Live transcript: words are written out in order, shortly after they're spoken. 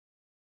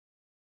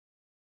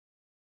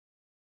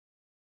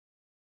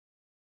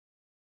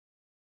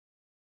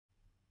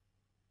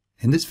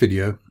In this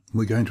video,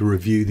 we're going to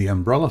review the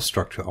umbrella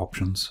structure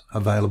options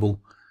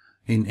available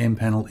in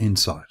MPanel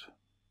InSite.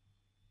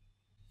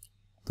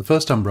 The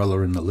first umbrella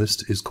in the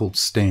list is called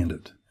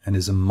Standard and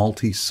is a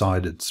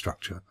multi-sided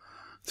structure,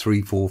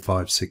 3, 4,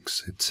 5,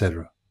 6,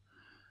 etc.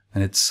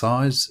 And its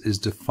size is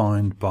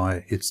defined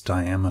by its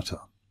diameter.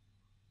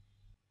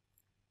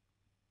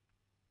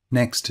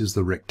 Next is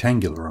the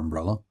rectangular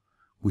umbrella,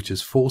 which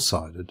is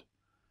 4-sided,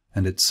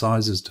 and its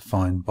size is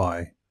defined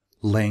by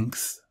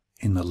length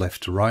in the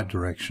left to right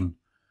direction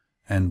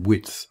and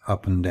width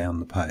up and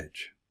down the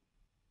page.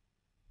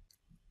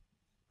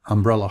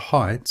 Umbrella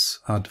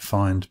heights are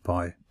defined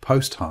by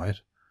post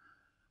height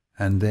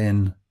and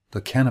then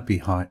the canopy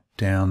height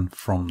down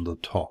from the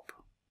top.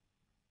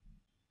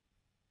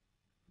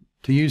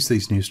 To use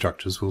these new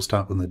structures, we'll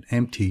start with an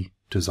empty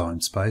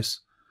design space,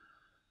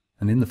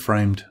 and in the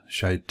Framed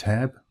Shade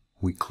tab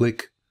we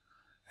click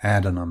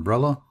Add an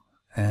Umbrella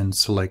and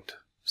select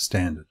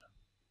Standard.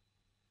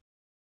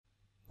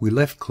 We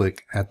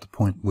left-click at the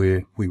point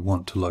where we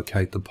want to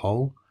locate the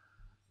pole,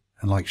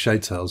 and like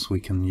shade cells we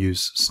can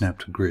use Snap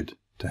to Grid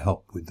to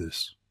help with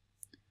this.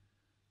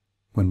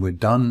 When we're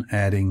done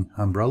adding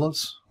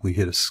umbrellas, we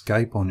hit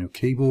Escape on your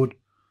keyboard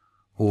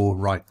or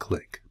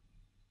right-click.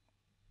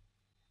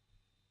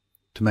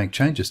 To make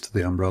changes to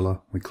the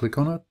umbrella, we click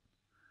on it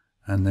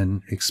and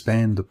then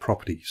expand the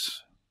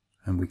properties,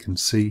 and we can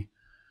see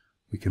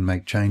we can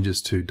make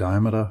changes to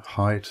diameter,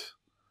 height,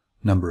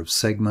 number of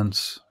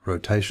segments,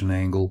 rotation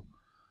angle.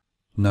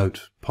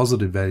 Note,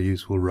 positive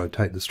values will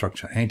rotate the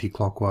structure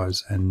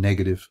anti-clockwise and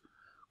negative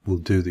will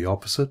do the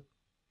opposite.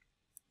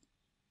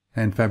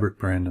 And fabric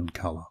brand and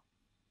color.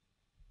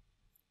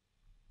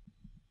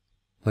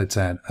 Let's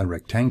add a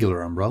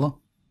rectangular umbrella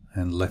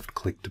and left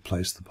click to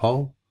place the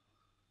pole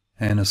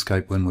and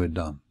escape when we're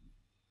done.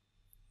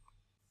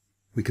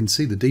 We can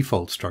see the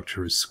default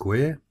structure is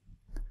square,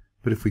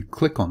 but if we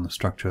click on the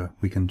structure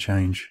we can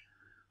change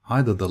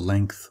either the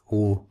length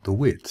or the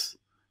width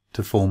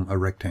to form a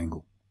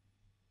rectangle.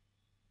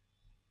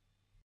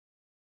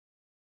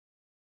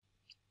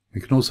 We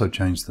can also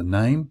change the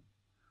name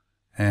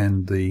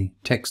and the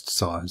text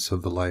size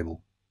of the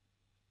label.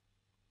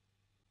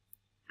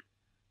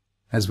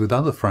 As with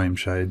other frame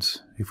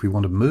shades, if we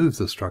want to move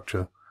the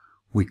structure,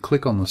 we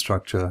click on the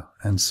structure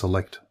and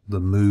select the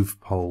Move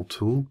Pole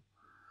tool,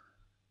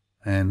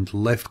 and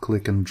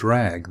left-click and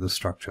drag the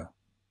structure.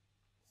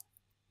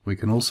 We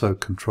can also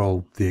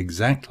control the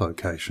exact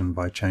location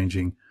by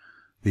changing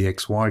the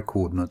XY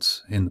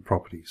coordinates in the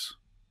properties.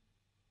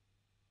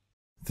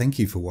 Thank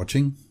you for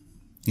watching.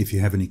 If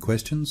you have any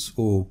questions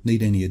or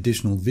need any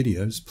additional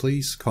videos,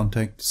 please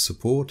contact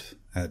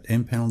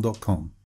support@mpanel.com.